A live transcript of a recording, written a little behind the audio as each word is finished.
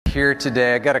here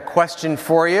today, I got a question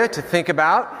for you to think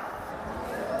about.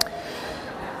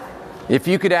 If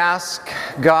you could ask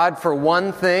God for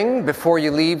one thing before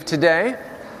you leave today,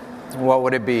 what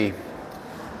would it be?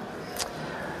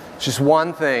 Just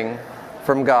one thing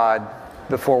from God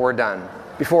before we're done,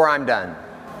 before I'm done.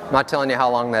 I'm not telling you how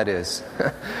long that is.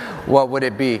 What would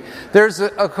it be? There's,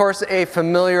 of course, a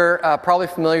familiar, probably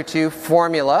familiar to you,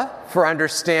 formula for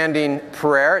understanding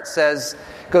prayer. It says,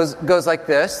 goes like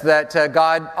this, that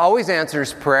God always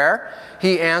answers prayer.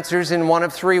 He answers in one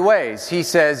of three ways. He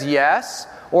says yes,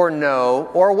 or no,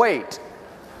 or wait.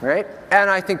 Right? And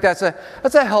I think that's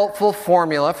a helpful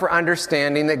formula for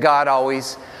understanding that God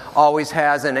always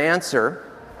has an answer.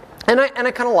 And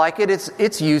I kind of like it.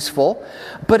 It's useful,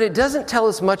 but it doesn't tell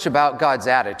us much about God's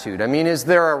attitude. I mean, is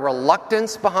there a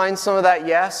reluctance behind some of that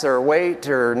yes or wait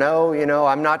or no?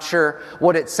 I'm not sure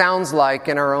what it sounds like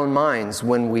in our own minds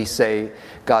when we say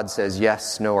God says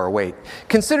yes, no, or wait.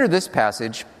 Consider this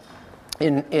passage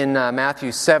in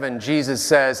Matthew 7. Jesus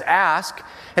says, "Ask,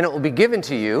 and it will be given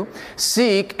to you.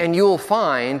 Seek, and you will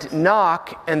find.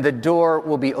 Knock, and the door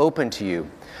will be open to you.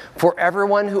 For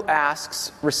everyone who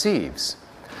asks receives.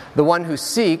 The one who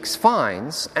seeks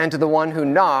finds, and to the one who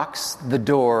knocks, the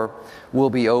door will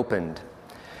be opened."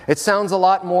 It sounds a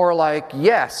lot more like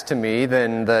yes to me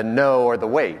than the no or the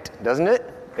wait, doesn't it?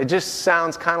 It just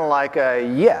sounds kind of like a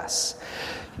yes.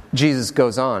 Jesus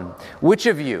goes on, "Which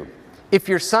of you, if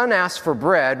your son asks for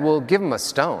bread, will give him a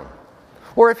stone?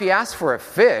 Or if he asks for a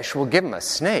fish, will give him a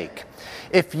snake?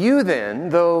 If you then,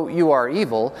 though you are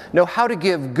evil, know how to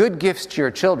give good gifts to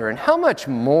your children, how much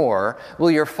more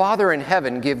will your Father in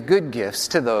heaven give good gifts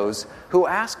to those who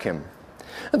ask him?"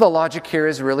 The logic here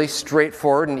is really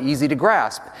straightforward and easy to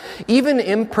grasp. Even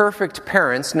imperfect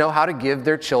parents know how to give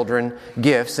their children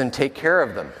gifts and take care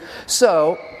of them.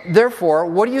 So, therefore,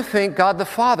 what do you think God the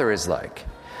Father is like?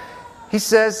 He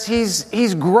says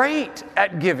he's great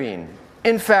at giving.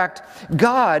 In fact,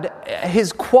 God,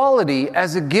 his quality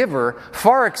as a giver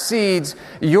far exceeds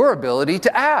your ability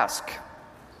to ask.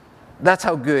 That's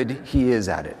how good he is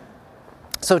at it.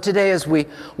 So today, as we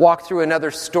walk through another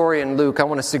story in Luke, I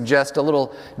want to suggest a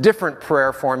little different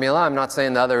prayer formula. I'm not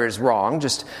saying the other is wrong,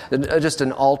 just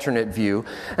an alternate view.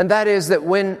 And that is that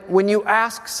when you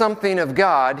ask something of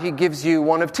God, he gives you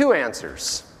one of two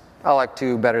answers. I like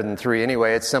two better than three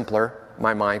anyway, it's simpler.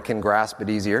 My mind can grasp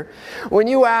it easier. When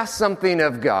you ask something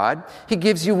of God, he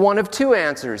gives you one of two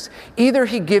answers. Either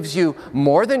he gives you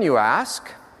more than you ask,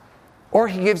 or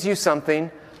he gives you something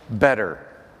better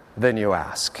than you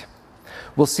ask.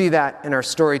 We'll see that in our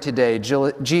story today.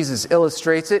 Jesus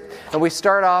illustrates it, and we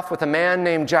start off with a man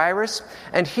named Jairus,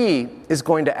 and he is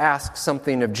going to ask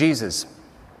something of Jesus.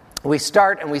 We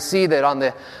start and we see that on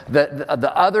the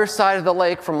other side of the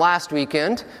lake from last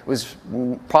weekend, was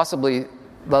possibly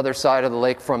the other side of the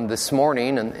lake from this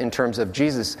morning in terms of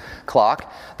Jesus'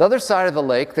 clock. The other side of the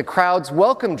lake, the crowds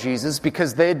welcomed Jesus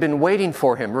because they had been waiting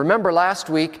for him. Remember last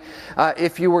week,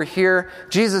 if you were here,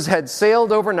 Jesus had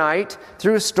sailed overnight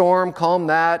through a storm,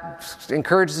 calmed that,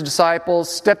 encouraged the disciples,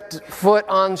 stepped foot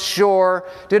on shore,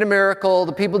 did a miracle.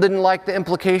 The people didn't like the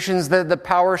implications, the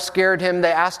power scared him.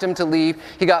 They asked him to leave.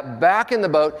 He got back in the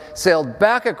boat, sailed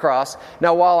back across.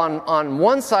 Now while on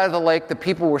one side of the lake, the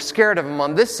people were scared of him,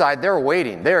 on this side, they were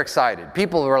waiting. They're excited.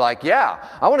 People were like, yeah,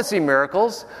 I want to see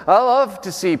miracles. I love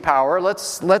to see power.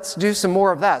 Let's do some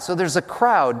more of that. So there's a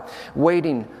crowd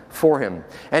waiting for him.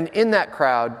 And in that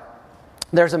crowd,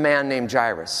 there's a man named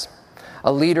Jairus,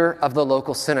 a leader of the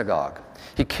local synagogue.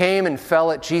 He came and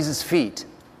fell at Jesus' feet,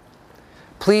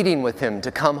 pleading with him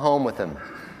to come home with him.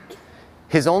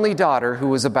 His only daughter, who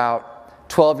was about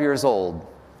 12 years old,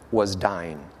 was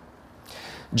dying.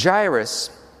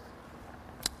 Jairus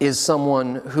is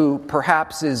someone who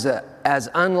perhaps is as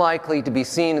unlikely to be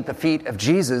seen at the feet of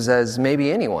Jesus as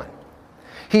maybe anyone.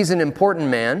 He's an important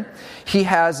man. He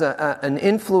has an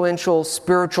influential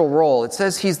spiritual role. It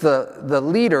says he's the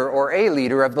leader or a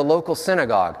leader of the local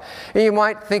synagogue. And you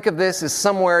might think of this as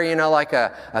somewhere, like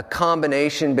a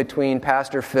combination between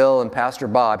Pastor Phil and Pastor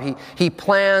Bob. He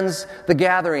plans the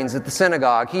gatherings at the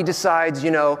synagogue. He decides,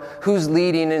 who's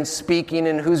leading and speaking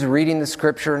and who's reading the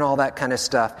scripture and all that kind of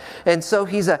stuff. And so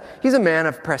he's a man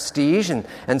of prestige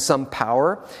and some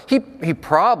power. He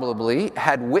probably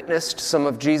had witnessed some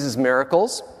of Jesus'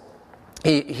 miracles.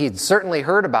 He'd certainly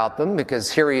heard about them because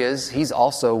here he is. He's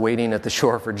also waiting at the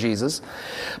shore for Jesus.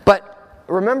 But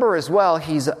remember as well,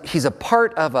 he's a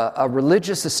part of a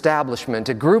religious establishment,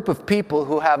 a group of people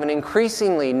who have an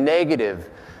increasingly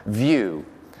negative view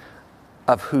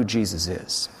of who Jesus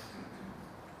is.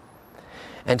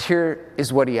 And here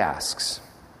is what he asks.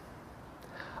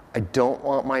 I don't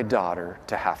want my daughter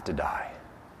to have to die.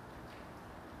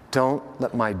 Don't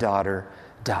let my daughter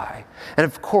die. And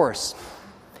of course,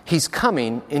 he's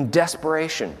coming in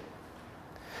desperation.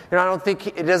 I don't think,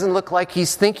 it doesn't look like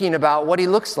he's thinking about what he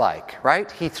looks like,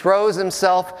 right? He throws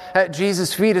himself at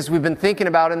Jesus' feet, as we've been thinking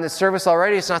about in this service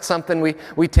already. It's not something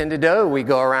we tend to do. We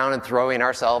go around and throwing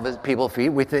ourselves at people's feet.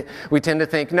 We tend to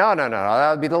think, no,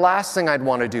 that would be the last thing I'd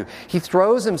want to do. He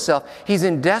throws himself. He's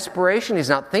in desperation. He's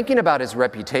not thinking about his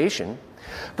reputation.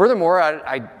 Furthermore,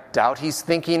 I doubt he's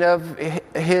thinking of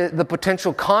the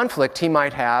potential conflict he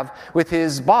might have with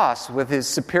his boss, with his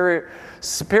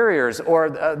superiors, or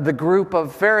the group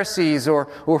of Pharisees, or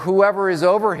whoever is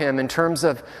over him in terms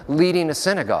of leading a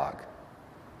synagogue.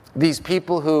 These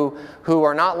people who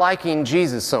are not liking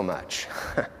Jesus so much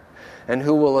and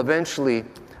who will eventually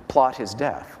plot his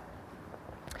death.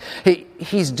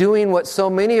 He's doing what so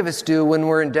many of us do when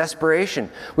we're in desperation.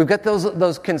 We've got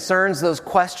those concerns, those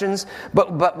questions,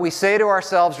 but we say to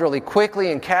ourselves really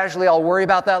quickly and casually, I'll worry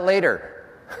about that later.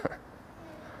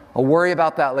 I'll worry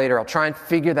about that later. I'll try and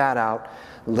figure that out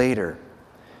later.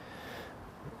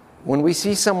 When we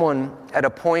see someone at a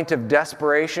point of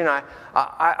desperation,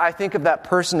 I think of that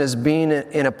person as being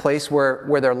in a place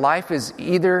where their life is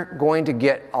either going to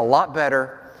get a lot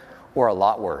better or a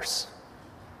lot worse.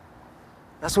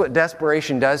 That's what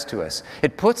desperation does to us.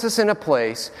 It puts us in a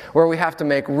place where we have to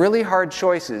make really hard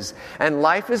choices, and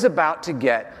life is about to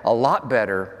get a lot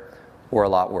better or a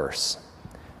lot worse,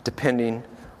 depending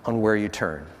on where you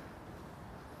turn.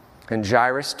 And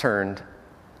Jairus turned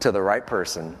to the right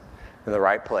person in the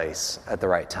right place at the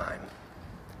right time.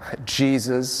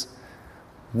 Jesus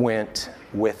went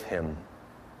with him.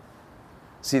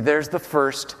 See, there's the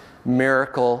first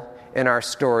miracle in our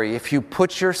story. If you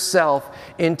put yourself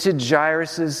into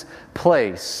Jairus'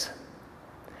 place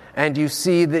and you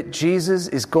see that Jesus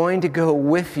is going to go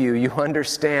with you, you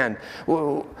understand,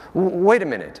 wait a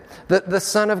minute, the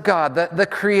Son of God, the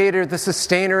Creator, the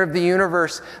Sustainer of the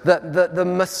universe, the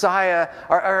Messiah,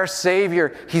 our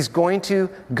Savior, He's going to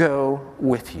go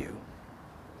with you.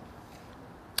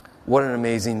 What an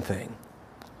amazing thing.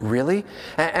 Really?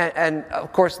 And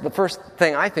of course, the first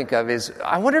thing I think of is,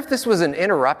 I wonder if this was an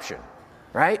interruption,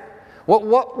 right?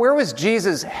 Where was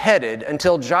Jesus headed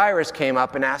until Jairus came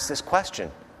up and asked this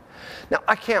question? Now,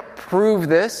 I can't prove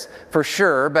this for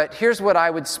sure, but here's what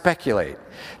I would speculate.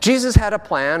 Jesus had a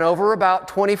plan over about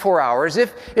 24 hours.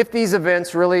 If these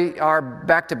events really are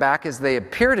back-to-back as they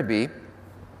appear to be,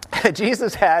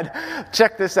 Jesus had,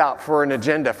 check this out, for an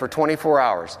agenda for 24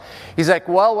 hours. He's like,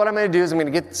 well, what I'm going to do is I'm going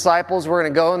to get the disciples, we're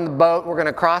going to go in the boat, we're going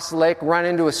to cross the lake, run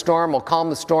into a storm, we'll calm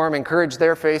the storm, encourage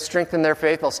their faith, strengthen their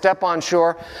faith, I'll step on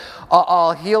shore,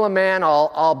 I'll heal a man,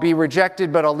 I'll be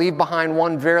rejected, but I'll leave behind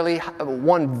one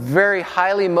very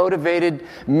highly motivated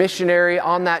missionary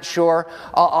on that shore.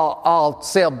 I'll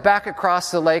sail back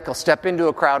across the lake, I'll step into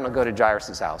a crowd, and I'll go to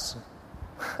Jairus' house.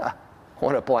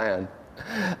 What a plan.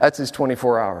 That's his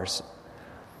 24 hours.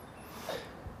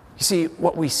 You see,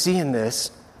 what we see in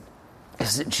this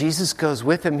is that Jesus goes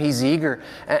with him. He's eager.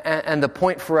 And the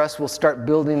point for us, we'll start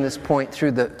building this point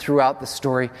throughout the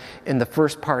story. In the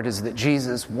first part is that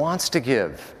Jesus wants to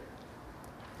give.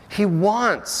 He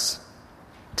wants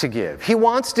to give. He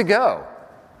wants to go.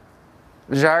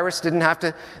 Jairus didn't have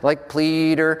to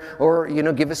plead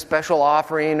or give a special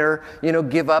offering or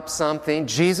give up something.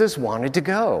 Jesus wanted to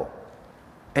go.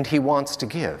 And he wants to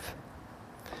give.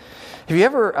 Have you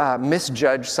ever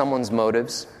misjudged someone's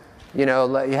motives? You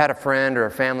had a friend or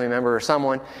a family member or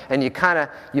someone, and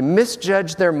you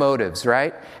misjudged their motives,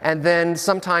 right? And then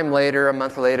sometime later, a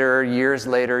month later, years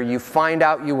later, you find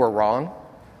out you were wrong,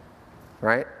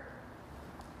 right?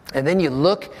 And then you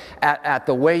look at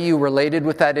the way you related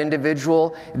with that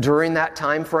individual during that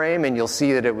time frame, and you'll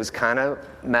see that it was kind of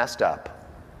messed up,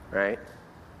 right?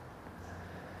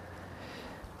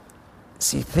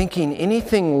 See, thinking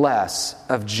anything less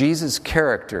of Jesus'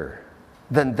 character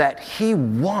than that he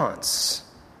wants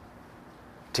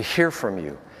to hear from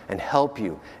you and help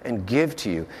you and give to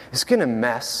you is going to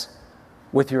mess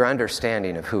with your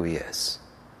understanding of who he is.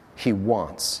 He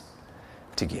wants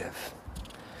to give.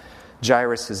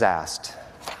 Jairus has asked,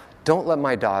 "Don't let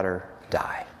my daughter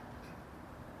die."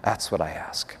 That's what I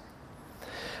ask.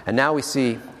 And now we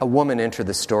see a woman enter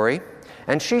the story.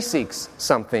 And she seeks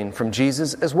something from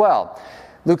Jesus as well.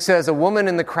 Luke says a woman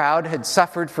in the crowd had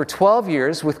suffered for 12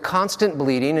 years with constant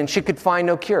bleeding, and she could find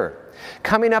no cure.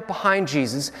 Coming up behind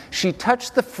Jesus, she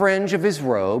touched the fringe of his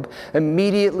robe.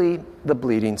 Immediately, the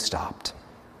bleeding stopped.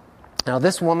 Now,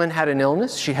 this woman had an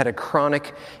illness. She had a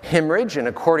chronic hemorrhage, and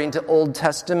according to Old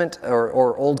Testament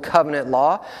or Old Covenant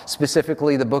law,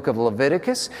 specifically the book of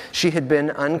Leviticus, she had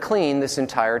been unclean this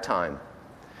entire time.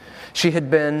 She had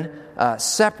been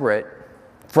separate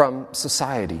from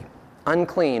society.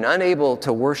 Unclean, unable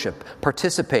to worship,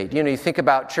 participate. You think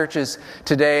about churches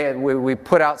today, we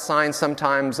put out signs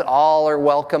sometimes, all are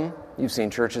welcome. You've seen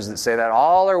churches that say that,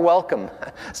 all are welcome.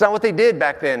 It's not what they did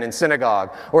back then in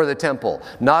synagogue or the temple.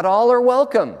 Not all are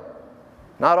welcome.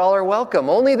 Not all are welcome.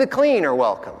 Only the clean are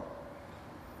welcome.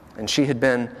 And she had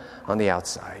been on the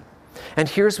outside. And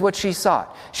here's what she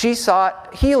sought. She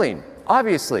sought healing,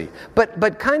 obviously,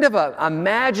 but kind of a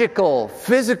magical,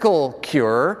 physical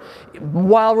cure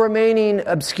while remaining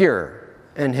obscure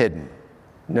and hidden.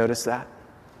 Notice that?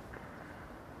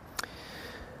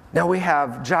 Now we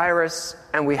have Jairus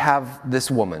and we have this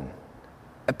woman.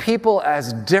 A people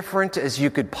as different as you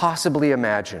could possibly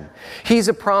imagine. He's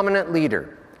a prominent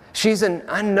leader. She's an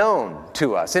unknown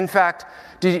to us. In fact,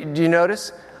 do you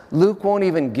notice? Luke won't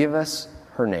even give us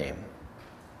her name.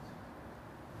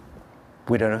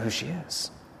 We don't know who she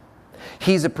is.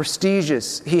 He has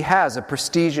a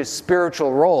prestigious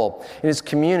spiritual role in his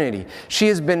community. She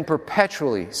has been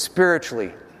perpetually,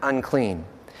 spiritually unclean.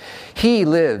 He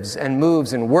lives and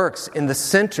moves and works in the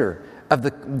center of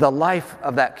the life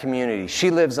of that community. She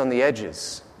lives on the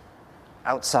edges,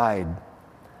 outside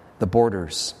the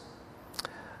borders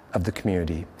of the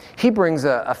community. He brings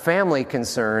a family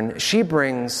concern. She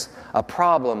brings a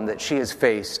problem that she has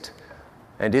faced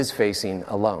and is facing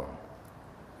alone.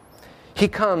 He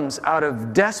comes out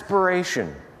of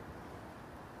desperation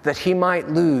that he might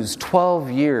lose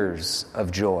 12 years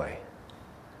of joy.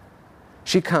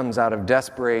 She comes out of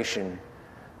desperation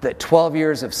that 12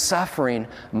 years of suffering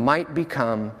might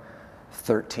become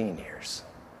 13 years.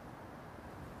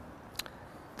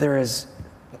 They're as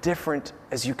different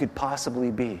as you could possibly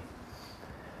be.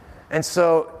 And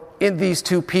so in these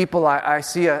two people, I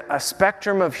see a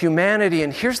spectrum of humanity.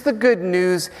 And here's the good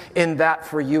news in that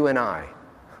for you and I.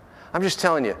 I'm just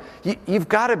telling you, you've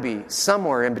got to be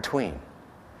somewhere in between.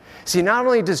 See, not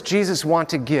only does Jesus want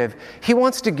to give, he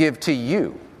wants to give to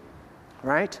you,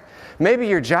 right? Maybe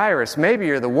you're Jairus, maybe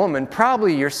you're the woman,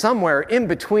 probably you're somewhere in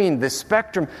between this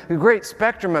spectrum, the great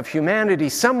spectrum of humanity.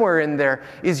 Somewhere in there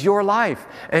is your life.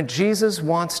 And Jesus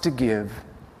wants to give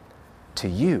to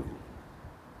you.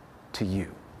 To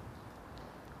you.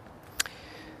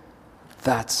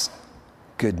 That's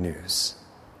good news.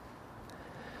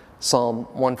 Psalm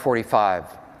 145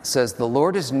 says, "The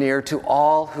Lord is near to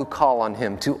all who call on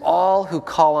him, to all who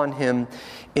call on him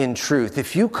in truth."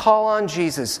 If you call on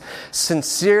Jesus,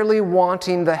 sincerely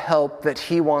wanting the help that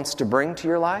he wants to bring to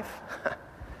your life,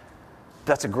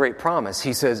 that's a great promise.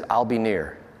 He says, "I'll be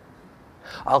near.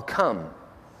 I'll come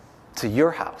to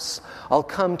your house. I'll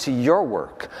come to your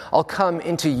work. I'll come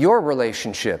into your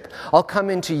relationship. I'll come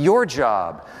into your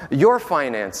job, your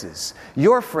finances,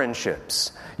 your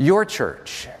friendships, your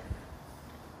church.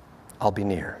 I'll be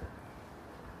near."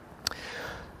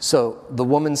 So the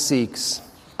woman seeks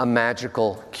a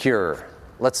magical cure.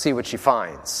 Let's see what she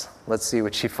finds. Let's see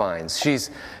what she finds. She's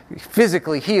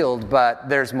physically healed, but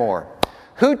there's more.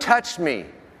 "Who touched me?"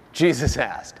 Jesus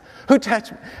asked. Who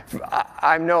touched me?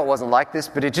 I know it wasn't like this,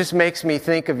 but it just makes me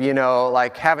think of,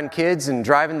 like having kids and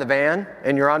driving the van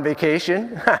and you're on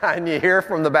vacation and you hear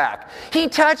from the back, "He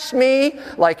touched me,"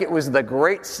 like it was the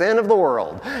great sin of the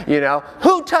world.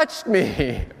 Who touched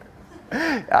me?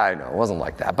 I know, it wasn't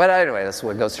like that. But anyway, that's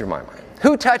what goes through my mind.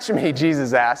 "Who touched me?"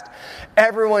 Jesus asked.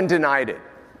 Everyone denied it.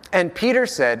 And Peter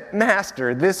said,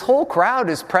 "Master, this whole crowd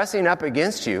is pressing up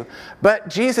against you." But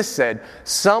Jesus said,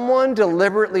 "Someone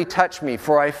deliberately touched me,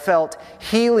 for I felt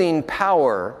healing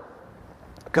power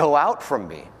go out from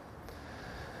me."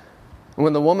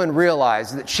 When the woman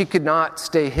realized that she could not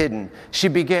stay hidden, she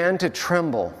began to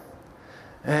tremble.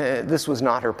 This was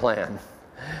not her plan.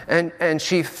 And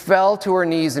she fell to her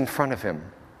knees in front of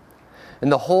him.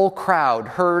 And the whole crowd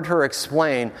heard her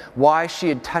explain why she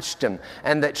had touched him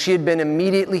and that she had been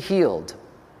immediately healed.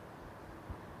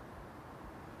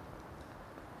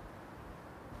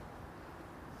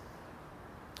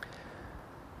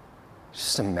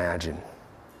 Just imagine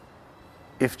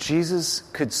if Jesus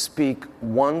could speak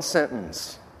one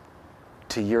sentence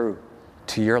to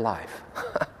your life.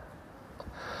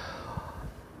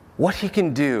 What he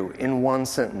can do in one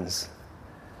sentence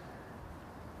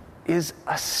is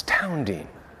astounding.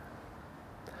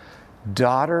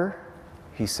 "Daughter,"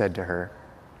 he said to her,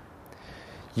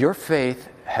 "your faith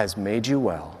has made you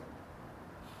well.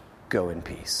 Go in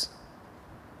peace."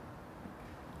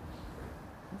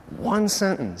 One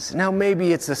sentence. Now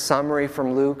maybe it's a summary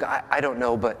from Luke. I don't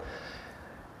know, but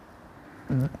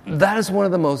that is one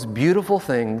of the most beautiful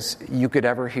things you could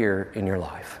ever hear in your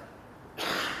life.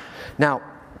 Now,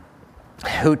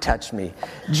 who touched me?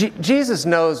 Jesus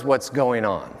knows what's going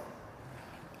on.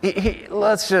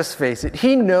 let's just face it,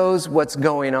 he knows what's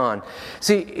going on.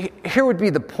 See, here would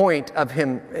be the point of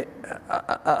him,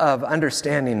 of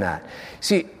understanding that.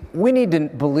 See, we need to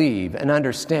believe and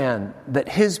understand that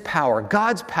his power,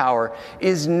 God's power,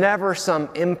 is never some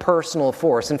impersonal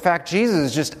force. In fact, Jesus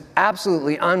is just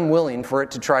absolutely unwilling for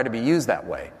it to try to be used that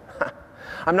way.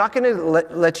 I'm not going to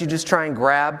let you just try and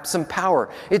grab some power.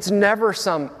 It's never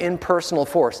some impersonal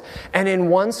force. And in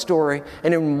one story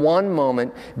and in one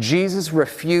moment, Jesus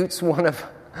refutes one of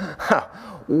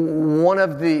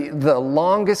the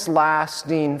longest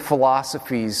lasting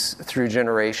philosophies through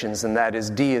generations, and that is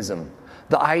deism.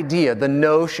 The idea, the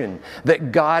notion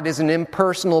that God is an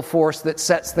impersonal force that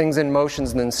sets things in motion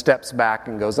and then steps back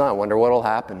and goes, I wonder what will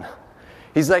happen.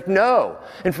 He's like, no.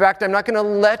 In fact, I'm not going to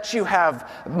let you have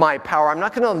my power. I'm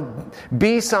not going to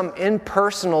be some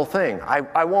impersonal thing.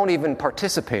 I won't even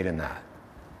participate in that.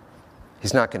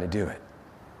 He's not going to do it.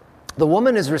 The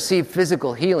woman has received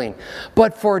physical healing.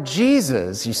 But for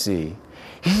Jesus, you see,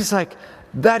 he's like,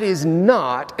 that is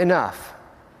not enough.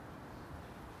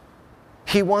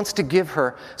 He wants to give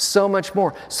her so much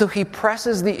more. So he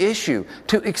presses the issue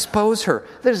to expose her.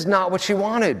 That is not what she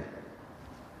wanted.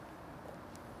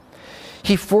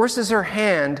 He forces her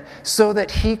hand so that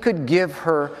he could give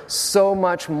her so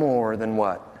much more than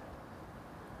what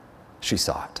she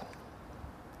sought.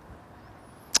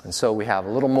 And so we have a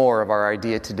little more of our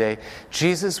idea today.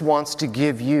 Jesus wants to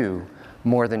give you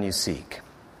more than you seek.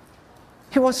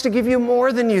 He wants to give you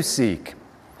more than you seek.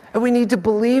 And we need to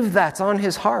believe that's on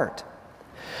his heart.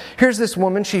 Here's this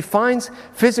woman, she finds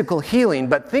physical healing,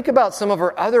 but think about some of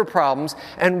her other problems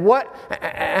and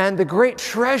the great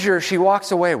treasure she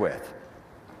walks away with.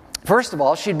 First of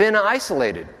all, she'd been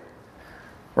isolated,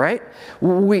 right?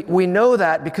 We know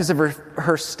that because of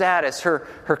her status, her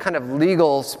kind of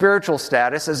legal, spiritual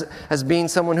status as being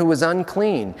someone who was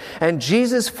unclean. And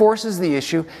Jesus forces the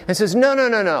issue and says,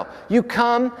 no. You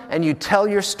come and you tell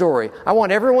your story. I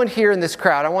want everyone here in this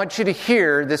crowd, I want you to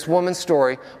hear this woman's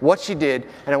story, what she did,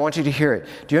 and I want you to hear it.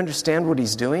 Do you understand what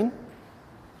he's doing?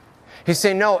 He's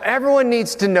saying, no, everyone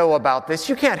needs to know about this.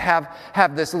 You can't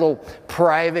have this little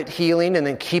private healing and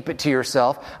then keep it to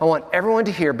yourself. I want everyone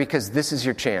to hear because this is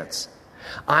your chance.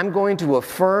 I'm going to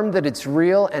affirm that it's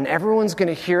real and everyone's going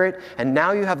to hear it, and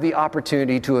now you have the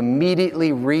opportunity to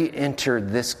immediately re-enter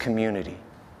this community,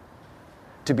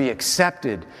 to be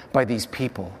accepted by these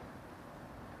people.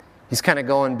 He's kind of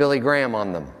going Billy Graham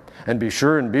on them. And be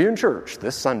sure and be in church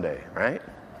this Sunday, right?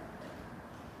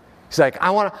 He's like,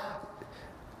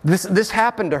 This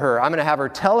happened to her. I'm going to have her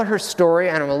tell her story,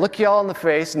 and I'm going to look you all in the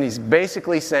face, and he's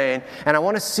basically saying, and I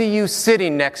want to see you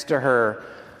sitting next to her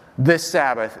this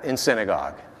Sabbath in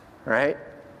synagogue, right?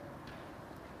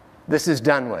 This is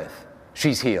done with.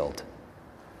 She's healed.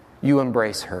 You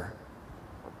embrace her.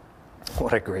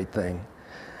 What a great thing.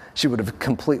 She would have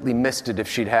completely missed it if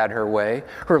she'd had her way,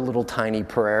 her little tiny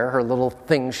prayer, her little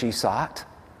thing she sought.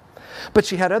 But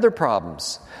she had other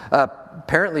problems.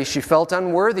 Apparently, she felt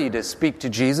unworthy to speak to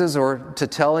Jesus or to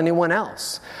tell anyone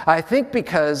else. I think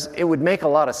because it would make a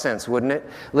lot of sense, wouldn't it?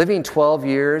 Living 12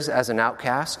 years as an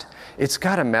outcast, it's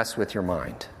got to mess with your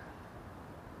mind.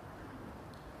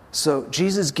 So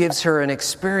Jesus gives her an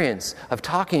experience of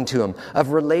talking to him, of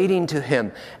relating to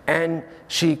him, and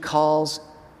she calls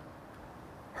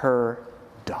her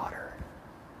daughter.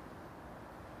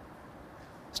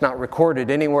 It's not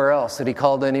recorded anywhere else that he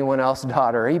called anyone else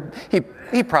daughter.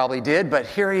 He probably did, but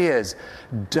here he is.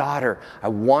 Daughter, I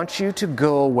want you to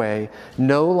go away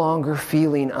no longer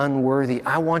feeling unworthy.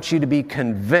 I want you to be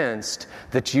convinced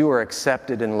that you are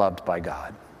accepted and loved by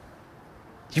God.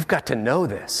 You've got to know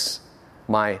this,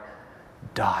 my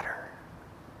daughter.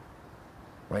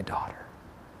 My daughter.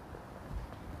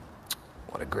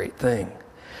 What a great thing.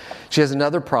 She has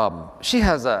another problem. She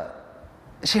has a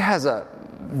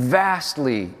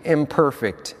vastly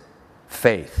imperfect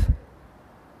faith.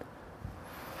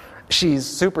 She's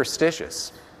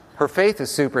superstitious. Her faith is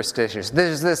superstitious.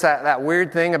 There's that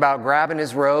weird thing about grabbing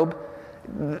his robe.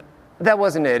 That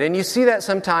wasn't it. And you see that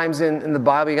sometimes in the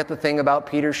Bible. You got the thing about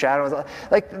Peter's shadow.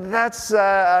 Like, that's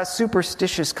a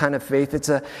superstitious kind of faith. It's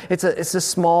a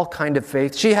small kind of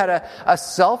faith. She had a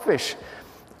selfish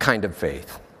kind of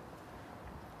faith.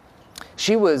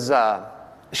 She was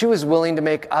willing to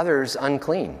make others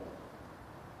unclean.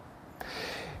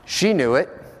 She knew it,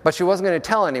 but she wasn't going to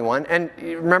tell anyone. And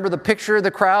remember the picture of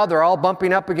the crowd? They're all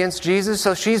bumping up against Jesus,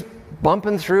 so she's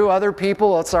bumping through other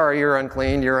people. Oh, sorry, you're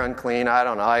unclean, I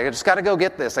don't know. I just got to go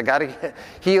get this. I got to get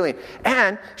healing.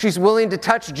 And she's willing to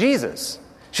touch Jesus.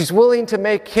 She's willing to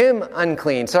make him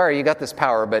unclean. Sorry, you got this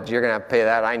power, but you're going to have to pay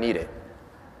that. I need it.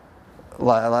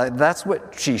 That's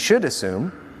what she should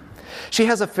assume. She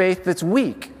has a faith that's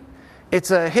weak. It's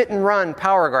a hit-and-run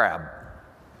power grab.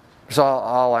 That's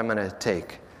all I'm going to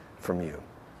take from you.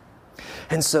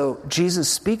 And so Jesus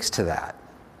speaks to that.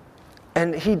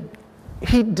 And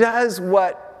he does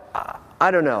what,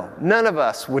 I don't know, none of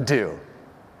us would do.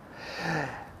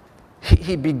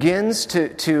 He begins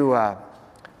to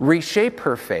reshape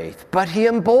her faith, but he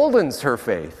emboldens her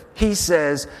faith. He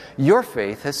says, your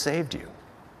faith has saved you.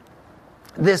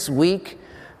 This weak,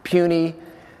 puny,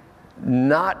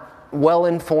 not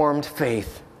well-informed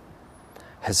faith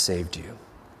has saved you.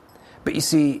 But you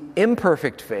see,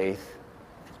 imperfect faith,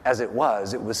 as it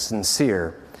was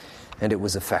sincere and it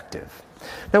was effective.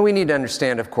 Now we need to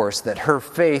understand, of course, that her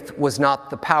faith was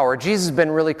not the power. Jesus has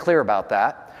been really clear about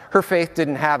that. Her faith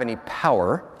didn't have any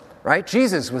power, right?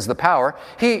 Jesus was the power.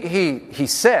 He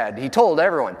told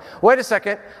everyone, wait a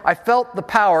second, I felt the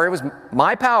power. It was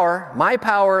my power. My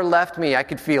power left me. I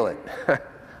could feel it.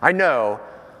 I know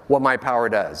what my power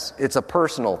does. It's a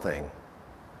personal thing.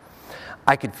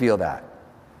 I could feel that.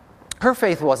 Her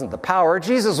faith wasn't the power.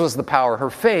 Jesus was the power. Her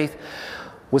faith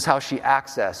was how she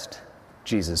accessed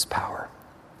Jesus' power.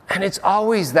 And it's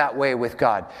always that way with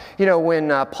God. You know, when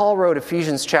Paul wrote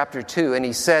Ephesians chapter 2, and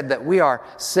he said that we are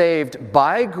saved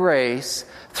by grace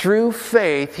through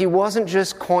faith, he wasn't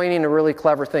just coining a really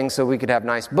clever thing so we could have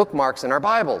nice bookmarks in our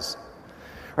Bibles.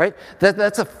 Right?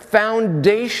 That's a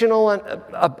foundational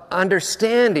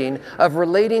understanding of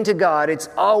relating to God. It's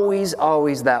always,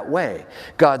 always that way.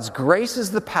 God's grace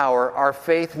is the power. Our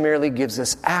faith merely gives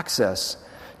us access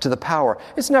to the power.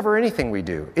 It's never anything we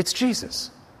do. It's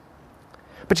Jesus.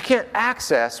 But you can't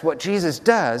access what Jesus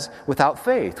does without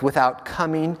faith, without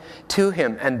coming to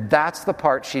Him. And that's the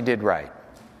part she did right.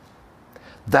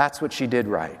 That's what she did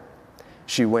right.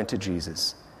 She went to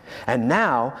Jesus. And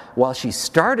now, while she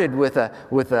started with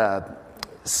a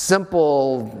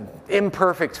simple,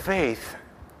 imperfect faith,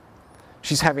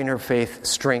 she's having her faith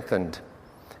strengthened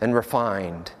and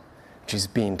refined. She's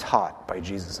being taught by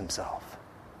Jesus Himself.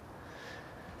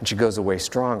 And she goes away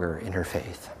stronger in her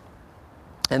faith.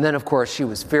 And then, of course, she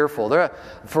was fearful.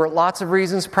 For lots of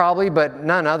reasons, probably, but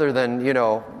none other than,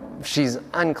 she's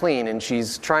unclean and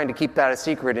she's trying to keep that a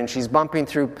secret and she's bumping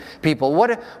through people. What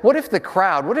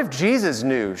if Jesus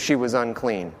knew she was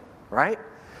unclean, right?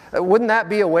 Wouldn't that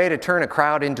be a way to turn a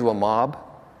crowd into a mob?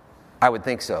 I would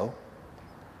think so.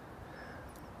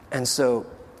 And so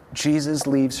Jesus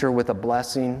leaves her with a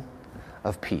blessing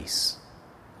of peace.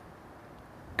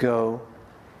 Go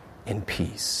in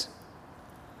peace.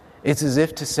 It's as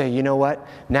if to say, you know what?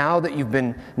 Now that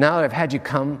I've had you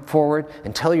come forward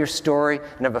and tell your story,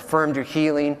 and I've affirmed your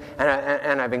healing,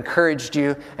 and I've encouraged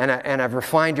you, and I've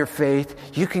refined your faith,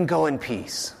 you can go in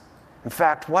peace. In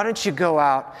fact, why don't you go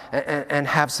out and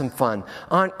have some fun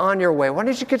on your way? Why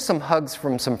don't you get some hugs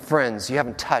from some friends you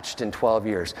haven't touched in 12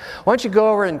 years? Why don't you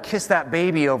go over and kiss that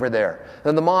baby over there?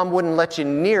 And the mom wouldn't let you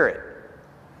near it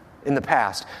in the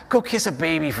past. Go kiss a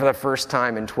baby for the first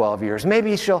time in 12 years.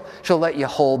 Maybe she'll let you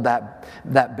hold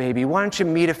that baby. Why don't you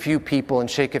meet a few people and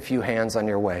shake a few hands on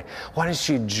your way? Why don't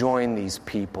you join these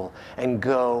people and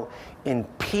go in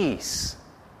peace?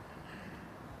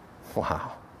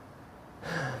 Wow.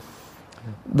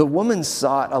 The woman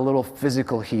sought a little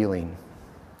physical healing,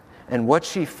 and what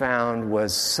she found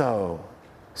was so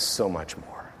much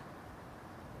more.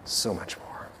 So much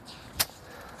more.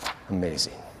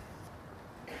 Amazing.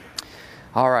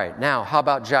 All right, now, how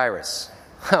about Jairus?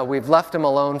 We've left him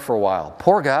alone for a while.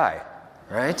 Poor guy,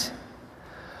 right?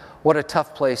 What a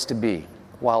tough place to be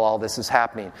while all this is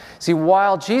happening. See,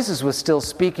 while Jesus was still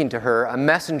speaking to her, a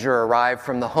messenger arrived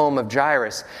from the home of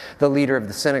Jairus, the leader of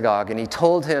the synagogue, and he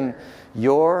told him,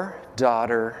 your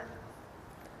daughter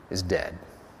is dead.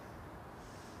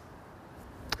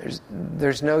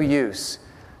 There's no use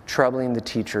troubling the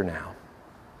teacher now.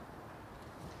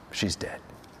 She's dead.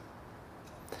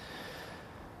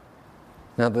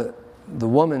 Now, the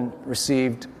woman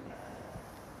received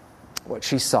what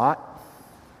she sought,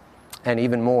 and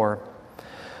even more,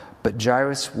 but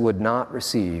Jairus would not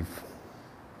receive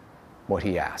what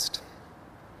he asked.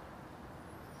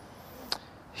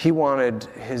 He wanted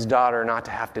his daughter not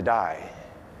to have to die,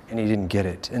 and he didn't get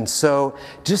it. And so,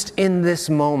 just in this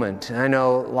moment, I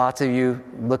know lots of you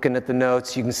looking at the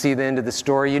notes, you can see the end of the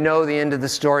story, you know the end of the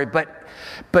story,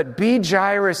 but be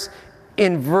Jairus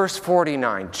in verse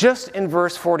 49, just in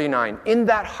verse 49, in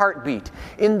that heartbeat,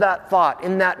 in that thought,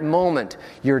 in that moment,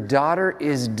 your daughter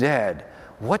is dead.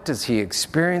 What does he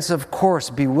experience? Of course,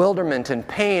 bewilderment and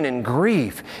pain and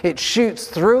grief. It shoots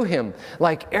through him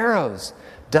like arrows,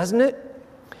 doesn't it?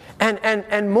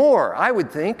 And more, I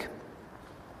would think.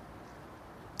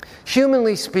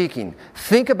 Humanly speaking,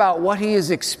 think about what he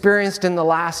has experienced in the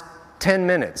last 10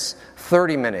 minutes,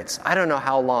 30 minutes, I don't know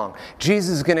how long.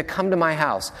 Jesus is going to come to my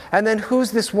house. And then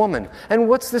who's this woman? And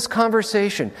what's this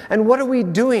conversation? And what are we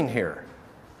doing here?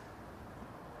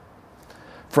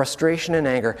 Frustration and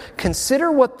anger.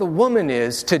 Consider what the woman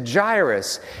is to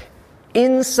Jairus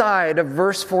inside of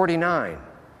verse 49.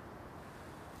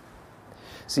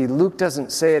 See, Luke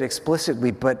doesn't say it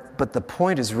explicitly, but the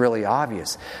point is really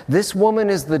obvious. This woman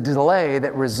is the delay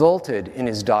that resulted in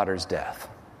his daughter's death.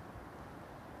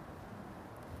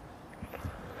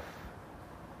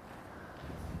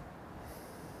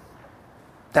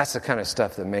 That's the kind of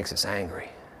stuff that makes us angry.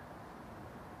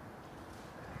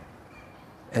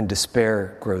 And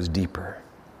despair grows deeper.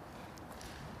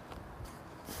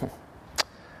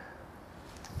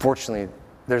 Fortunately,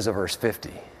 there's a verse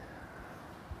 50.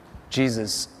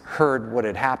 Jesus heard what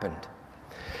had happened.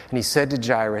 And he said to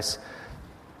Jairus,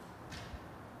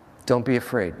 don't be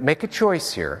afraid. Make a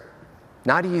choice here.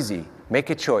 Not easy. Make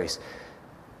a choice.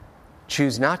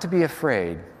 Choose not to be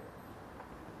afraid.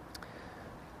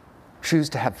 Choose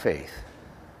to have faith.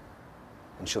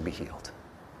 And she'll be healed.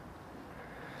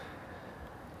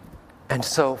 And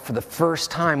so, for the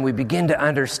first time, we begin to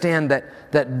understand that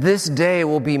this day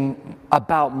will be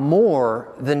about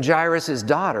more than Jairus'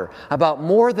 daughter, about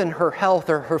more than her health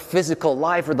or her physical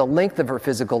life or the length of her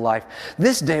physical life.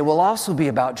 This day will also be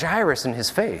about Jairus and his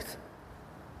faith.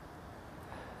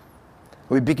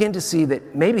 We begin to see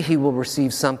that maybe he will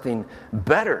receive something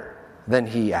better than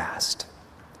he asked.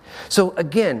 So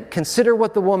again, consider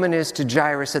what the woman is to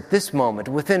Jairus at this moment,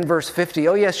 within verse 50.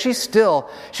 Oh yes, she's still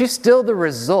the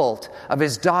result of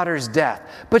his daughter's death,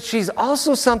 but she's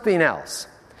also something else.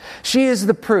 She is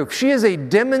the proof. She is a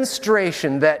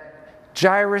demonstration that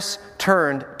Jairus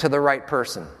turned to the right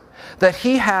person, that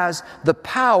he has the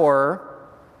power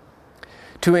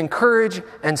to encourage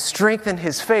and strengthen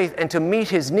his faith and to meet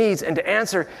his needs and to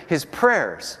answer his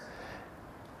prayers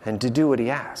and to do what he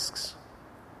asks.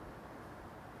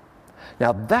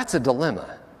 Now that's a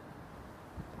dilemma.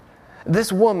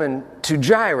 This woman to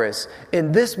Jairus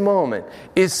in this moment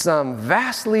is some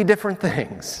vastly different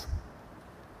things.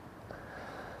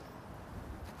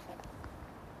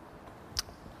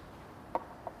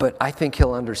 But I think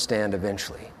he'll understand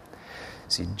eventually.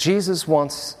 See, Jesus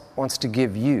wants to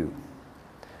give you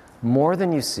more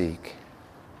than you seek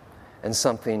and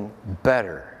something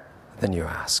better than you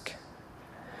ask.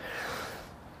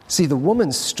 See, the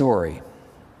woman's story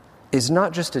is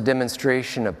not just a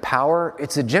demonstration of power,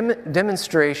 it's a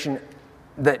demonstration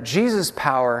that Jesus'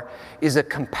 power is a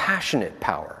compassionate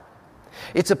power.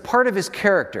 It's a part of his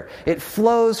character. It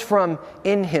flows from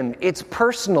in him. It's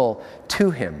personal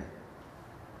to him.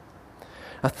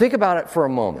 Now think about it for a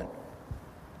moment.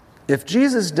 If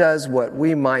Jesus does what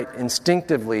we might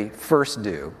instinctively first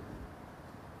do,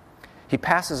 he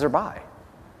passes her by.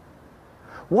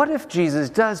 What if Jesus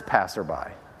does pass her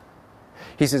by?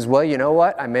 He says, well, you know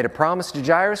what? I made a promise to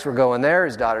Jairus. We're going there.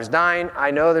 His daughter's dying.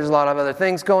 I know there's a lot of other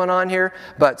things going on here,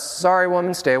 but sorry,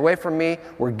 woman, stay away from me.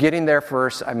 We're getting there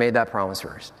first. I made that promise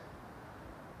first.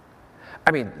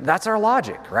 I mean, that's our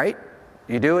logic, right?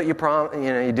 You do what you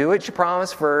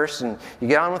promise first, and you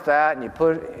get on with that, and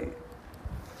you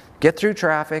get through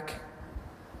traffic.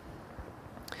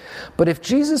 But if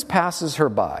Jesus passes her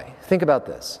by, think about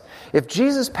this. If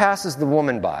Jesus passes the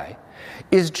woman by,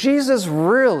 is Jesus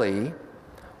really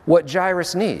what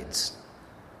Jairus needs?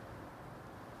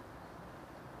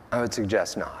 I would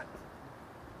suggest not.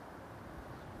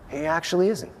 He actually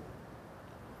isn't.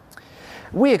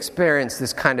 We experience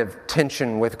this kind of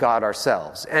tension with God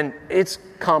ourselves, and it's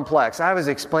complex. I was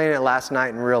explaining it last night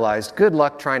and realized, good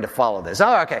luck trying to follow this.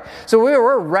 Oh, okay. So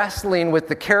we're wrestling with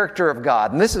the character of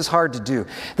God, and this is hard to do.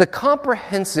 The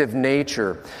comprehensive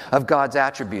nature of God's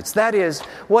attributes. That is,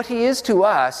 what he is to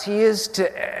us, he is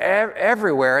to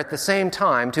everywhere at the same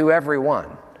time to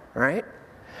everyone, right?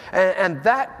 And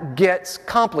that gets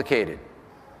complicated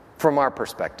from our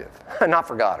perspective. Not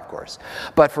for God, of course,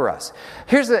 but for us.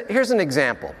 Here's an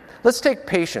example. Let's take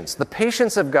patience. The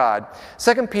patience of God.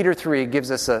 2 Peter 3 gives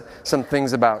us some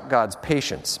things about God's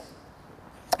patience.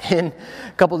 In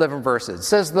a couple different verses. It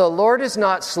says, the Lord is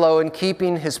not slow in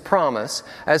keeping his promise,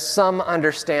 as some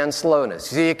understand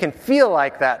slowness. You see, it can feel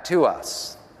like that to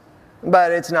us,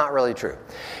 but it's not really true.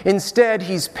 Instead,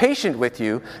 he's patient with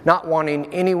you, not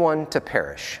wanting anyone to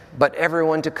perish, but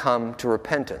everyone to come to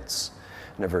repentance.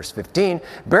 In verse 15,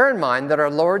 bear in mind that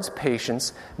our Lord's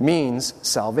patience means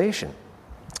salvation.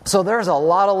 So there's a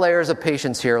lot of layers of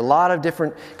patience here, a lot of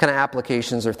different kind of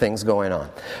applications or things going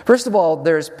on. First of all,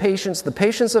 there's patience, the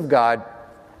patience of God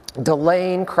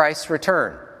delaying Christ's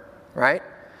return, right?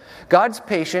 God's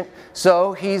patient,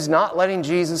 so he's not letting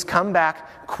Jesus come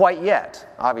back quite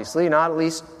yet, obviously, not at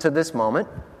least to this moment.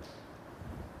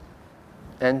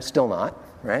 And still not,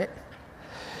 right?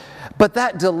 But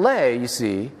that delay, you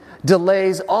see,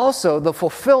 delays also the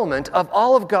fulfillment of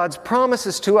all of God's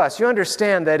promises to us. You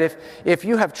understand that if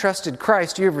you have trusted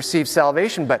Christ, you have received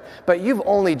salvation, but you've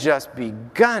only just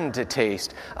begun to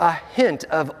taste a hint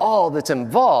of all that's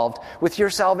involved with your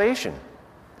salvation.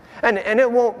 And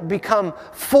it won't become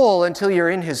full until you're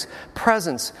in His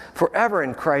presence forever,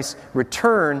 and Christ's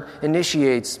return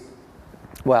initiates,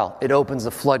 well, it opens the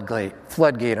floodgate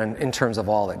in terms of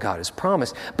all that God has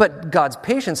promised. But God's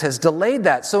patience has delayed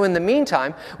that. So in the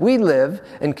meantime, we live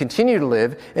and continue to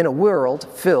live in a world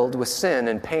filled with sin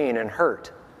and pain and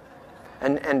hurt.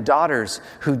 And daughters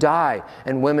who die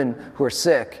and women who are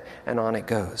sick, and on it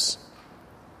goes.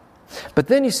 But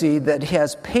then you see that He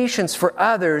has patience for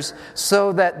others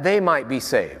so that they might be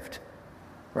saved.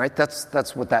 Right?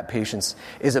 That's what that patience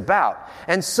is about.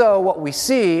 And so what we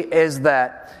see is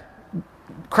that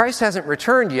Christ hasn't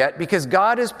returned yet because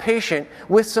God is patient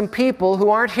with some people who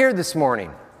aren't here this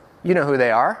morning. You know who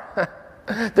they are.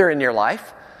 They're in your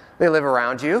life. They live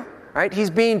around you. Right? He's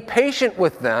being patient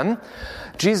with them.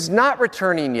 Jesus is not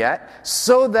returning yet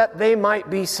so that they might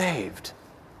be saved.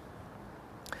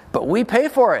 But we pay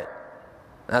for it.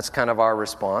 That's kind of our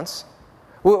response.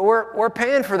 We're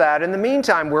paying for that. In the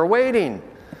meantime, we're waiting.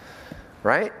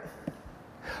 Right?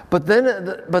 But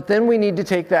then we need to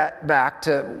take that back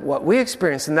to what we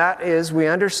experience, and that is we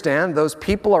understand those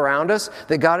people around us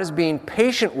that God is being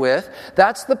patient with.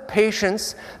 That's the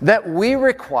patience that we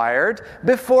required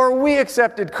before we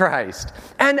accepted Christ.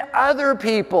 And other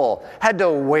people had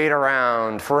to wait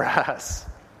around for us,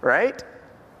 right?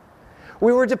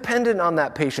 We were dependent on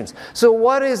that patience. So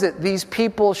what is it these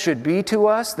people should be to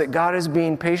us that God is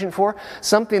being patient for?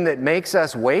 Something that makes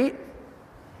us wait?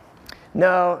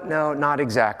 No, not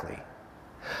exactly.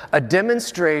 A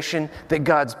demonstration that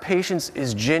God's patience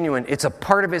is genuine. It's a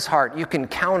part of His heart. You can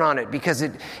count on it because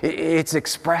it's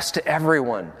expressed to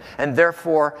everyone. And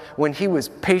therefore, when He was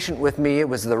patient with me, it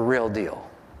was the real deal.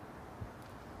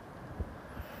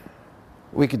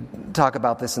 We could talk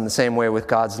about this in the same way with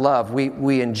God's love.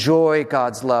 We enjoy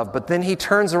God's love, but then He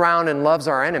turns around and loves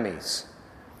our enemies.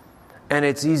 And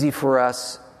it's easy for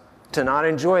us to not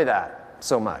enjoy that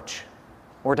so much,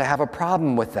 or to have a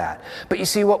problem with that. But you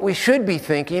see, what we should be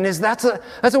thinking is that's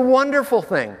a wonderful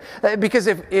thing. Because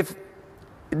if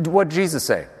what did Jesus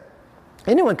say?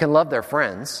 Anyone can love their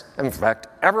friends. In fact,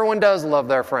 everyone does love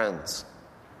their friends.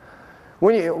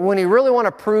 When you really want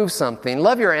to prove something,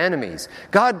 love your enemies.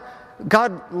 God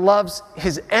loves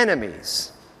His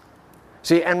enemies.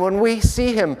 See, and when we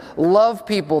see Him love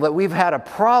people that we've had a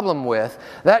problem with,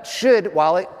 that should,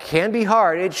 while it can be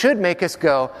hard, it should make us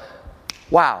go,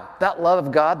 wow, that love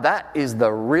of God, that is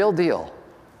the real deal.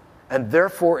 And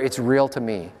therefore, it's real to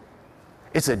me.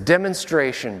 It's a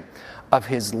demonstration of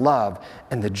His love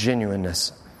and the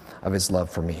genuineness of His love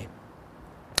for me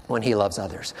when He loves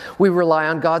others. We rely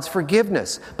on God's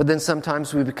forgiveness, but then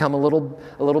sometimes we become a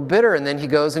little bitter, and then He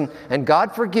goes and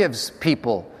God forgives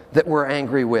people that we're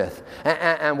angry with.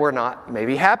 And we're not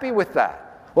maybe happy with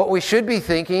that. What we should be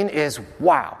thinking is,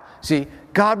 wow, see,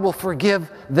 God will forgive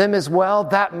them as well.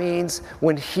 That means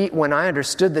when I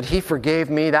understood that He forgave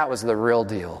me, that was the real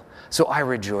deal. So I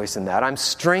rejoice in that. I'm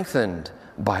strengthened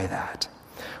by that.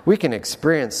 We can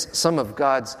experience some of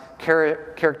God's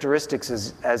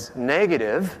characteristics as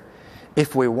negative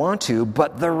if we want to,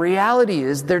 but the reality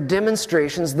is they're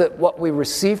demonstrations that what we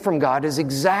receive from God is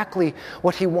exactly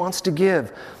what He wants to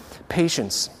give: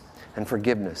 patience and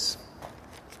forgiveness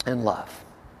and love.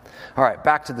 All right,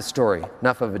 back to the story.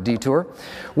 Enough of a detour.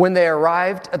 When they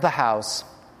arrived at the house,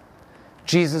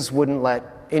 Jesus wouldn't let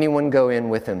anyone go in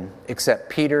with Him except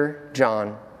Peter,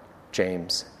 John,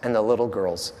 James, and the little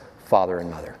girl's father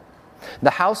and mother.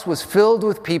 The house was filled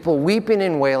with people weeping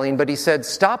and wailing, but He said,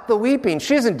 "Stop the weeping.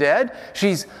 She isn't dead.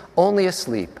 She's only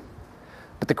asleep."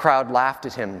 But the crowd laughed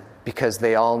at Him because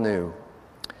they all knew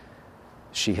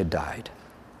she had died.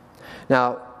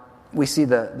 Now, we see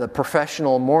the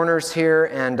professional mourners here,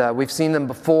 and we've seen them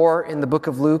before in the book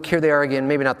of Luke. Here they are again,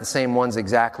 maybe not the same ones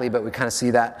exactly, but we kind of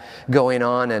see that going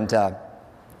on.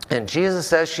 And Jesus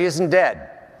says she isn't dead.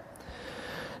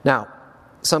 Now,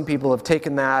 some people have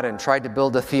taken that and tried to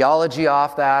build a theology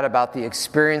off that about the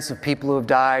experience of people who have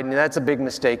died, and that's a big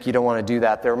mistake. You don't want to do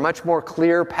that. There are much more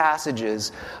clear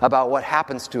passages about what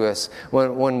happens to us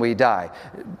when we die.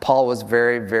 Paul was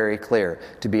very, very clear.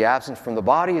 To be absent from the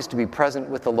body is to be present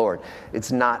with the Lord.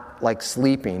 It's not like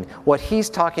sleeping. What he's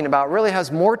talking about really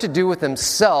has more to do with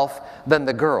himself than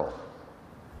the girl.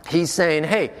 He's saying,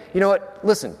 hey, you know what?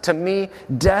 Listen, to me,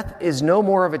 death is no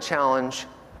more of a challenge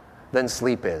than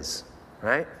sleep is.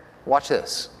 right? Watch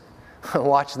this.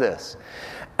 Watch this.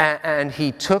 And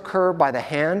he took her by the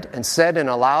hand and said in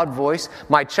a loud voice,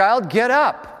 "My child, get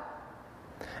up."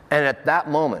 And at that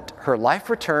moment, her life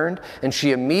returned, and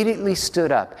she immediately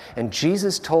stood up. And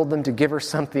Jesus told them to give her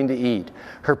something to eat.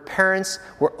 Her parents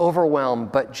were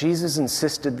overwhelmed, but Jesus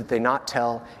insisted that they not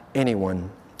tell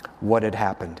anyone what had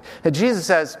happened. And Jesus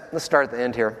says, let's start at the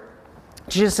end here.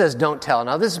 Jesus says, don't tell.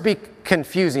 Now, this would be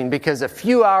confusing because a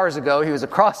few hours ago, he was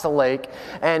across the lake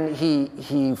and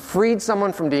he freed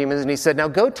someone from demons and he said, now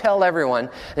go tell everyone.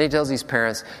 And he tells these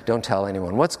parents, don't tell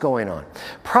anyone. What's going on?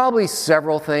 Probably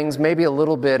several things, maybe a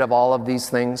little bit of all of these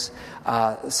things.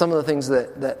 Some of the things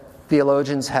that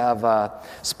theologians have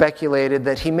speculated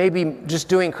that he may be just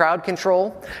doing crowd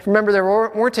control. Remember, there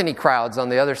weren't any crowds on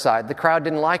the other side. The crowd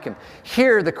didn't like him.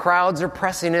 Here, the crowds are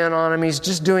pressing in on him. He's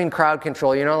just doing crowd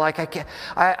control. You know, like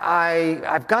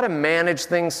I've got to manage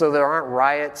things so there aren't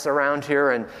riots around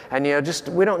here, and you know, just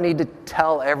we don't need to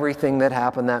tell everything that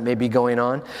happened that may be going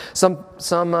on.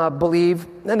 Some believe,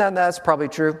 and that's probably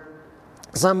true.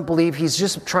 Some believe he's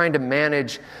just trying to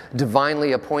manage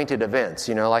divinely appointed events.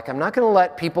 You know, like I'm not going to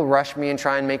let people rush me and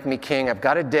try and make me king. I've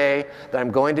got a day that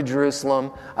I'm going to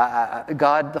Jerusalem.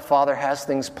 God the Father has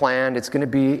things planned. It's going to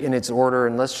be in its order,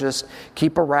 and let's just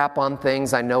keep a wrap on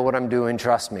things. I know what I'm doing.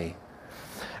 Trust me.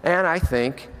 And I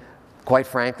think, quite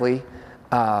frankly,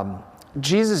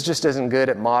 Jesus just isn't good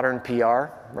at modern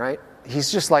PR, right?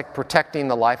 He's just like protecting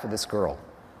the life of this girl.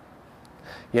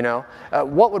 You know,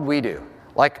 what would we do?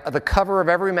 Like the cover of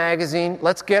every magazine,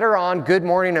 let's get her on Good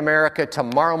Morning America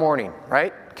tomorrow morning,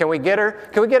 right? Can we get her?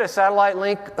 Can we get a satellite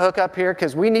link hook up here?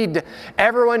 Because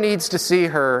everyone needs to see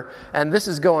her, and this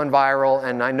is going viral,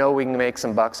 and I know we can make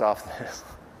some bucks off this.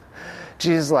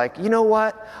 Jesus is like, you know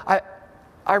what?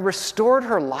 I restored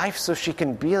her life so she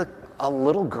can be a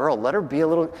little girl. Let her be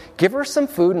give her some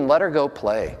food and let her go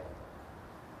play.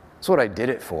 That's what I did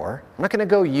it for. I'm not going to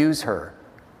go use her.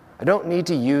 I don't need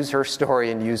to use her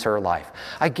story and use her life.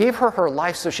 I gave her her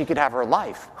life so she could have her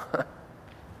life.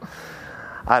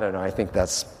 I don't know. I think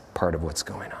that's part of what's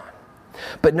going on.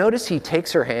 But notice he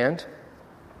takes her hand.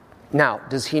 Now,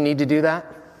 does he need to do that?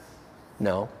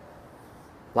 No.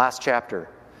 Last chapter.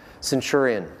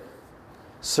 Centurion.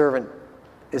 Servant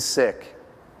is sick.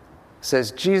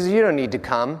 Says, Jesus, you don't need to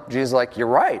come. Jesus is like, you're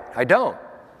right. I don't.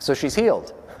 So she's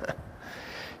healed.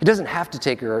 He doesn't have to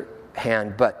take her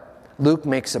hand, but Luke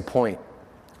makes a point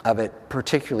of it,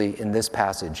 particularly in this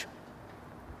passage.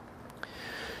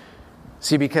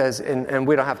 See, because, and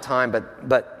we don't have time,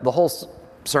 but the whole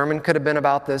sermon could have been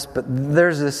about this, but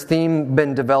there's this theme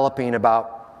been developing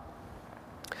about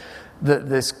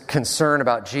this concern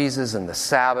about Jesus and the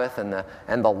Sabbath and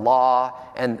the law,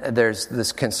 and there's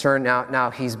this concern now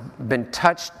he's been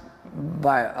touched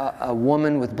by a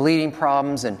woman with bleeding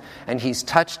problems, and he's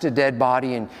touched a dead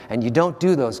body, and you don't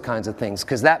do those kinds of things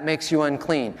because that makes you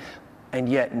unclean, and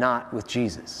yet not with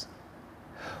Jesus.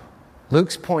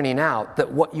 Luke's pointing out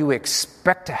that what you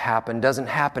expect to happen doesn't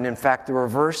happen. In fact, the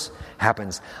reverse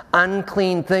happens.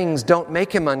 Unclean things don't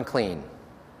make him unclean.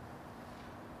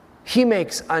 He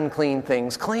makes unclean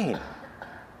things clean.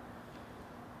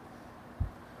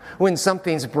 When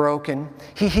something's broken,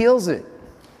 he heals it.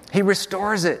 He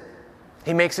restores it.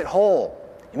 He makes it whole.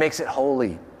 He makes it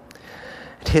holy.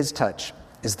 His touch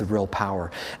is the real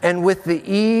power. And with the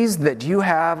ease that you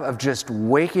have of just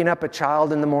waking up a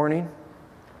child in the morning,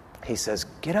 he says,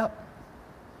 get up.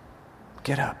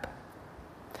 Get up.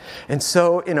 And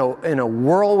so in a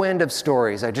whirlwind of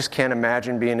stories, I just can't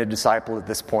imagine being a disciple at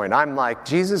this point. I'm like,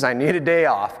 Jesus, I need a day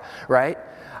off, right?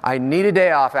 I need a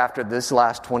day off after this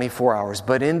last 24 hours.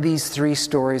 But in these three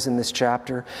stories in this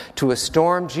chapter, to a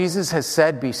storm, Jesus has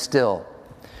said, be still.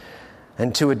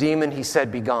 And to a demon, he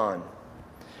said, be gone.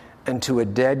 And to a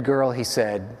dead girl, he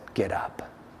said, get up.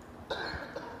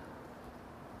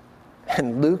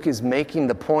 And Luke is making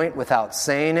the point without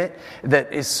saying it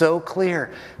that is so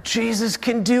clear. Jesus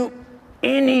can do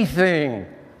anything.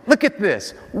 Look at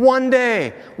this. One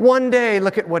day,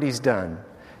 look at what he's done.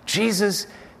 Jesus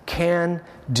can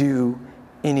do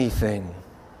anything.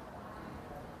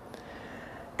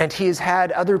 And he has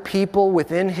had other people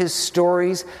within his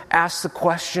stories ask the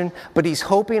question, but he's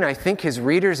hoping, I think his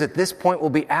readers at this point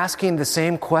will be asking the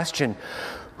same question.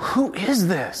 Who is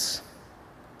this?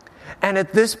 And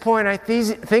at this point, I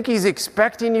think he's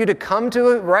expecting you to come to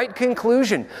a right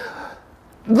conclusion.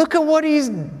 Look at what he's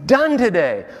done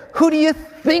today. Who do you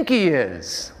think he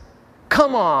is?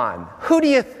 Come on, who do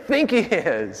you think he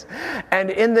is? And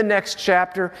in the next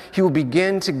chapter, he will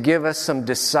begin to give us some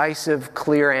decisive,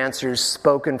 clear answers,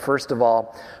 spoken first of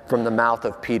all from the mouth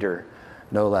of Peter,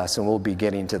 no less, and we'll be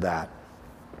getting to that.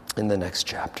 in the next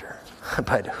chapter.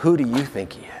 But who do you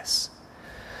think he is?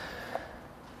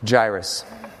 Jairus.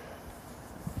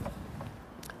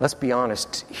 Let's be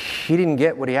honest, he didn't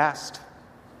get what he asked.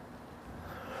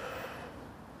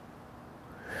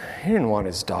 He didn't want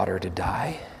his daughter to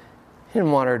die. He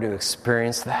didn't want her to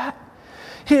experience that.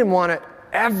 He didn't want to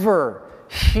ever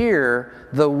hear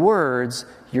the words,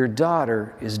 "Your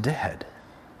daughter is dead."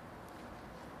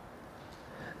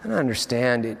 And I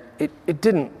understand it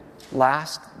didn't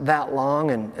last that long,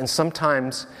 and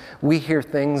sometimes we hear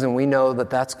things and we know that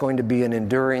that's going to be an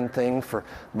enduring thing for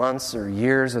months or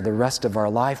years or the rest of our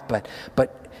life, but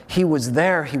he was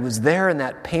there in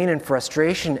that pain and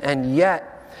frustration, and yet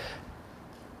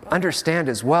understand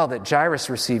as well that Jairus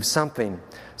received something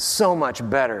so much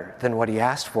better than what he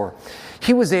asked for.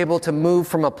 He was able to move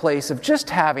from a place of just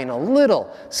having a little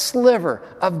sliver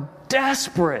of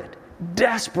desperate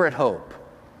hope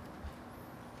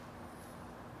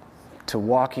to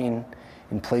walking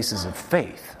in places of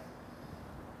faith.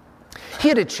 He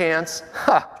had a chance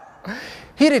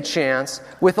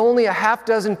with only a half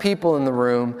dozen people in the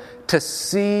room to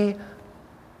see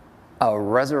a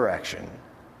resurrection.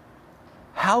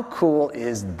 How cool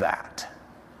is that?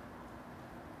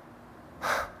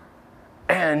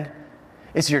 And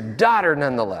it's your daughter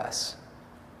nonetheless.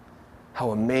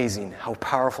 How amazing, how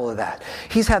powerful is that?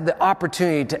 He's had the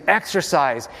opportunity to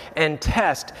exercise and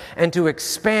test and to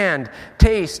expand,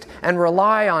 taste, and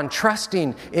rely on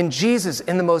trusting in Jesus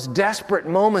in the most desperate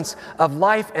moments of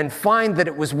life and find that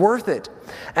it was worth it.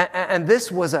 And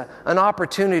this was an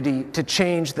opportunity to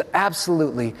change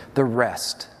absolutely the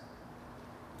rest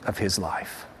of his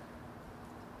life.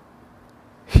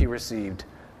 He received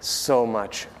so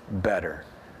much better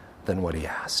than what he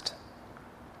asked.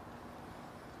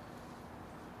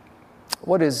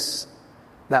 What is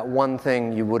that one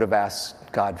thing you would have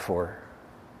asked God for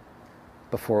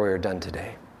before we were done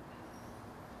today?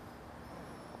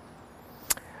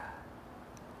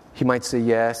 He might say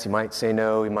yes, he might say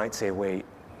no, he might say wait.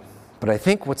 But I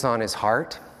think what's on his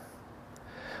heart,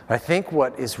 I think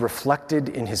what is reflected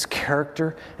in his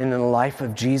character and in the life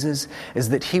of Jesus is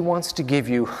that he wants to give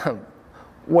you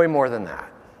way more than that.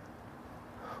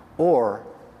 Or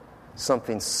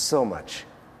something so much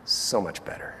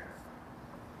better.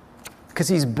 Because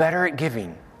he's better at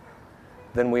giving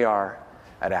than we are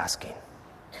at asking.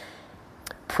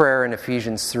 Prayer in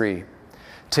Ephesians 3.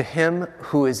 To him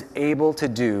who is able to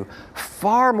do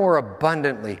far more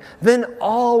abundantly than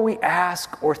all we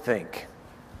ask or think.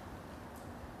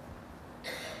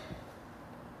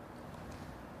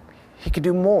 He could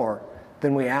do more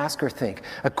than we ask or think.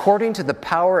 According to the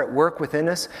power at work within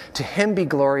us, to him be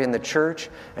glory in the church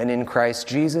and in Christ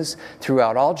Jesus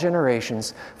throughout all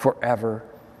generations, forever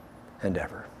and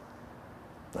ever.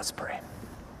 Let's pray.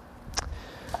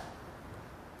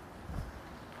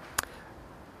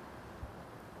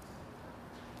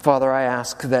 Father, I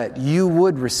ask that you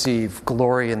would receive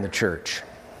glory in the church.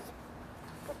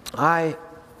 I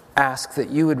ask that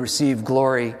you would receive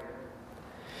glory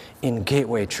in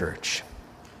Gateway Church,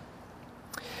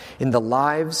 in the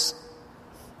lives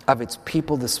of its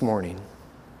people this morning,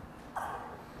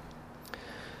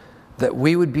 that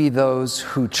we would be those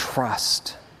who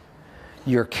trust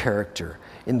your character,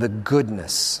 in the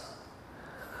goodness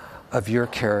of your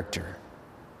character,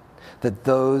 that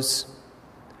those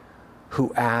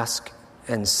who ask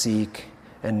and seek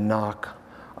and knock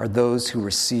are those who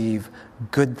receive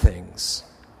good things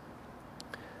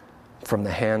from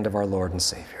the hand of our Lord and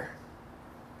Savior.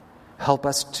 Help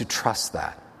us to trust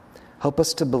that. Help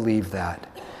us to believe that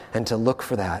and to look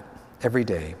for that every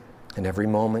day and every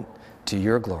moment to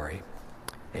your glory.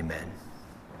 Amen.